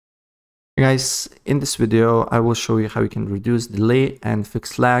Guys, in this video, I will show you how you can reduce delay and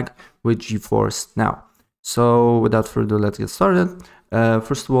fix lag with Geforce now. So without further ado, let's get started.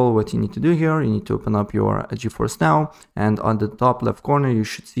 First of all, what you need to do here, you need to open up your Geforce now, and on the top left corner, you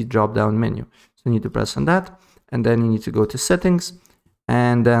should see drop-down menu. So you need to press on that, and then you need to go to settings,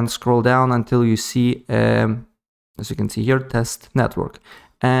 and then scroll down until you see, as you can see here, test network.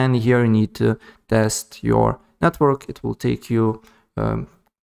 And here you need to test your network. It will take you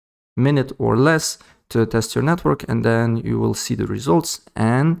minute or less to test your network, and then you will see the results,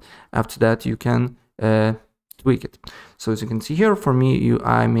 and after that you can tweak it. So as you can see here, for me,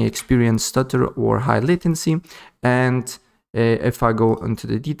 I may experience stutter or high latency, and if I go into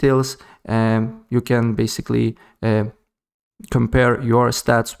the details, you can basically compare your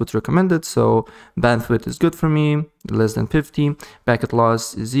stats with recommended. So bandwidth is good for me, less than 50, packet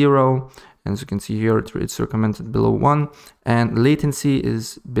loss is 0, and as you can see here, it's recommended below 1, and latency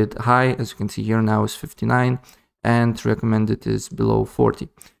is a bit high, as you can see here now is 59, and recommended is below 40.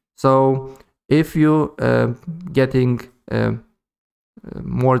 So if you getting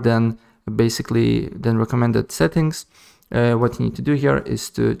more than recommended settings, what you need to do here is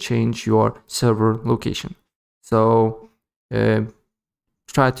to change your server location. So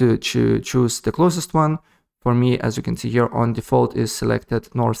try to choose the closest one. For me, as you can see here, on default is selected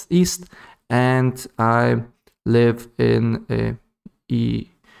northeast, and I live in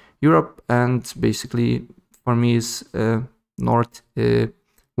Europe, and basically for me is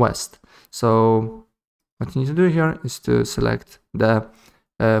northwest. So what you need to do here is to select the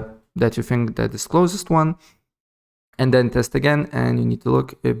that you think that is closest one, and then test again, and you need to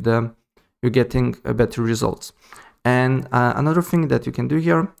look if you're getting better results. And another thing that you can do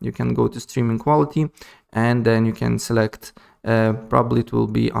here, you can go to streaming quality, and then you can select probably it will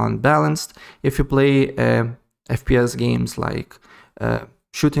be unbalanced. If you play FPS games like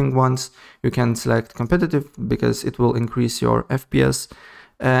shooting ones, you can select competitive because it will increase your FPS,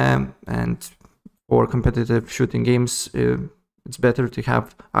 and for competitive shooting games it's better to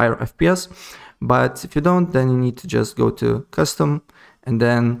have higher FPS. But if you don't, then you need to just go to custom and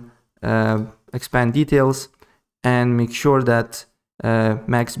then expand details and make sure that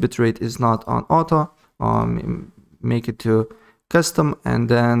max bitrate is not on auto. Make it to custom, and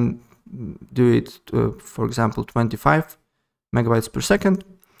then do it to, for example, 25 megabytes per second.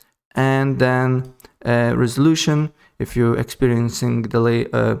 And then resolution, if you're experiencing delay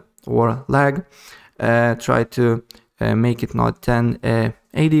or lag, try to make it not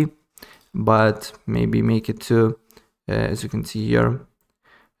 1080, but maybe make it to, as you can see here,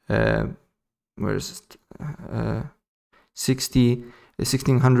 where is it?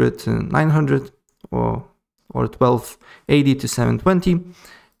 1600 to 900, or 1280 to 720,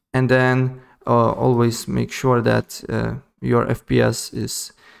 and then always make sure that your FPS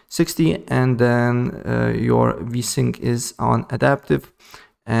is 60, and then your VSync is on adaptive,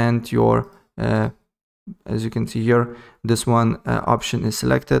 and your as you can see here, this one option is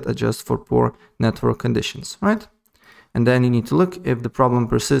selected, adjust for poor network conditions, right? And then you need to look if the problem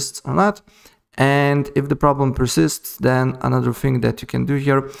persists or not. And if the problem persists, then another thing that you can do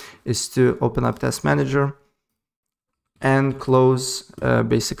here is to open up Task Manager and close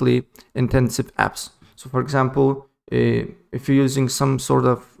basically intensive apps. So for example, if you're using some sort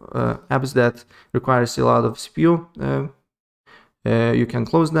of apps that requires a lot of CPU, you can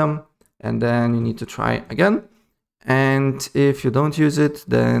close them, and then you need to try again. And if you don't use it,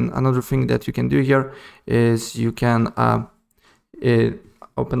 then another thing that you can do here is you can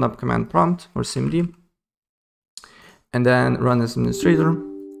open up command prompt or cmd, and then run as administrator.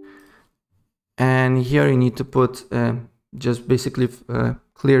 And here you need to put just basically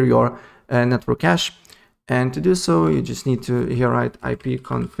clear your network cache. And to do so, you just need to here write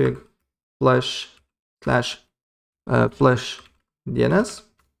ipconfig flush DNS,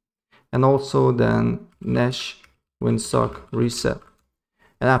 and also then nesh winsock reset.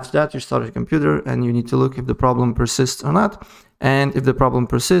 And after that, you start your computer, and you need to look if the problem persists or not. And if the problem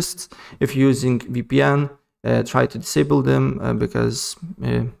persists, if you're using VPN, try to disable them because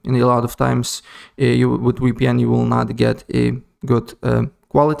in a lot of times with VPN you will not get a good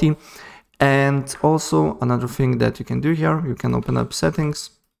quality. And also another thing that you can do here, you can open up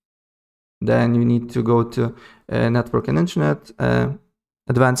settings. Then you need to go to network and internet,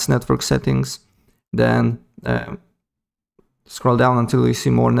 advanced network settings. Then scroll down until you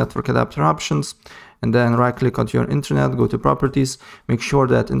see more network adapter options, and then right click on your internet, go to properties, make sure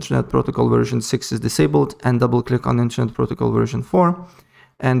that internet protocol version 6 is disabled, and double click on internet protocol version 4,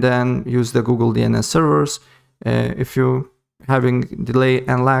 and then use the Google DNS servers. If you're having delay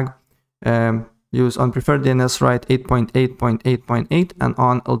and lag, use on preferred DNS write 8.8.8.8 and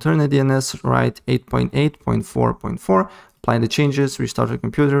on alternate DNS write 8.8.4.4. Apply the changes, restart your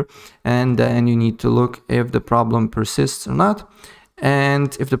computer, and then you need to look if the problem persists or not.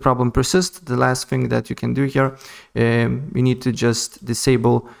 And if the problem persists, the last thing that you can do here, you need to just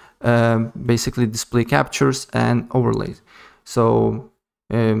disable basically display captures and overlays. So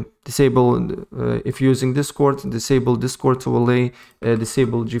disable, if you're using Discord, disable Discord overlay,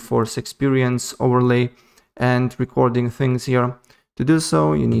 disable Geforce experience overlay and recording things here. To do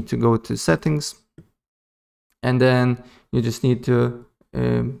so, you need to go to settings, and then you just need to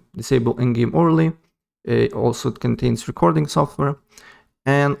disable in-game overlay. It also contains recording software.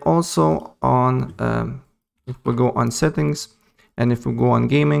 And also on, if we go on settings, and if we go on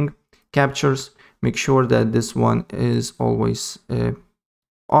gaming captures, make sure that this one is always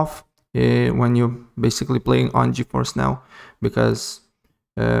off when you're basically playing on Geforce Now, because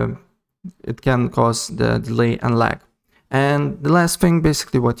it can cause the delay and lag. And the last thing,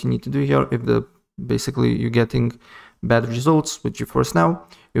 basically what you need to do here, if basically you're getting bad results with Geforce Now,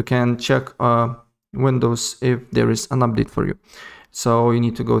 you can check Windows if there is an update for you. So you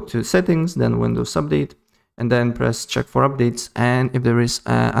need to go to settings, then Windows update, and then press check for updates. And if there is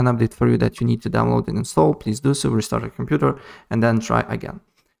an update for you that you need to download and install, please do so, restart your computer, and then try again.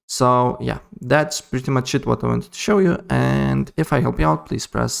 So yeah, that's pretty much it what I wanted to show you. And if I help you out, please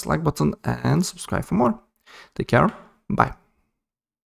press like button and subscribe for more. Take care. Bye.